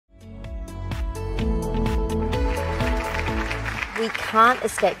We can't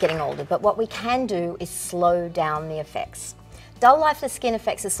escape getting older, but what we can do is slow down the effects. Dull, lifeless skin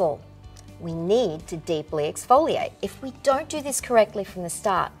affects us all. We need to deeply exfoliate. If we don't do this correctly from the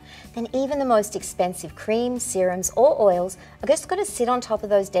start, then even the most expensive creams, serums, or oils are just going to sit on top of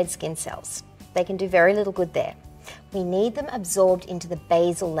those dead skin cells. They can do very little good there. We need them absorbed into the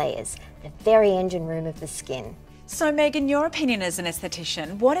basal layers, the very engine room of the skin. So Megan, your opinion as an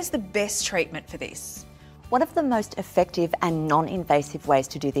esthetician, what is the best treatment for this? One of the most effective and non-invasive ways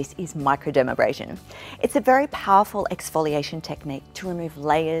to do this is microdermabrasion. It's a very powerful exfoliation technique to remove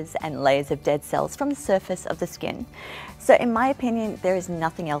layers and layers of dead cells from the surface of the skin. So in my opinion, there is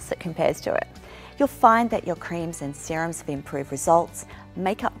nothing else that compares to it. You'll find that your creams and serums have improved results,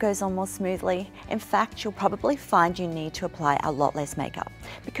 makeup goes on more smoothly. In fact, you'll probably find you need to apply a lot less makeup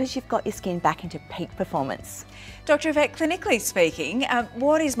because you've got your skin back into peak performance. Dr. Yvette, clinically speaking,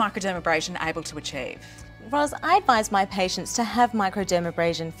 what is microdermabrasion able to achieve? Ros, I advise my patients to have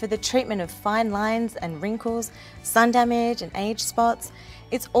microdermabrasion for the treatment of fine lines and wrinkles, sun damage and age spots.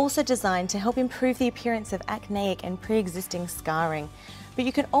 It's also designed to help improve the appearance of acneic and pre-existing scarring. But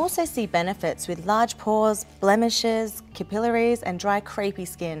you can also see benefits with large pores, blemishes, capillaries and dry, crepey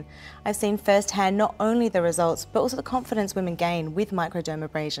skin. I've seen firsthand not only the results, but also the confidence women gain with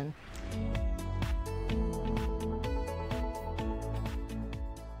microdermabrasion.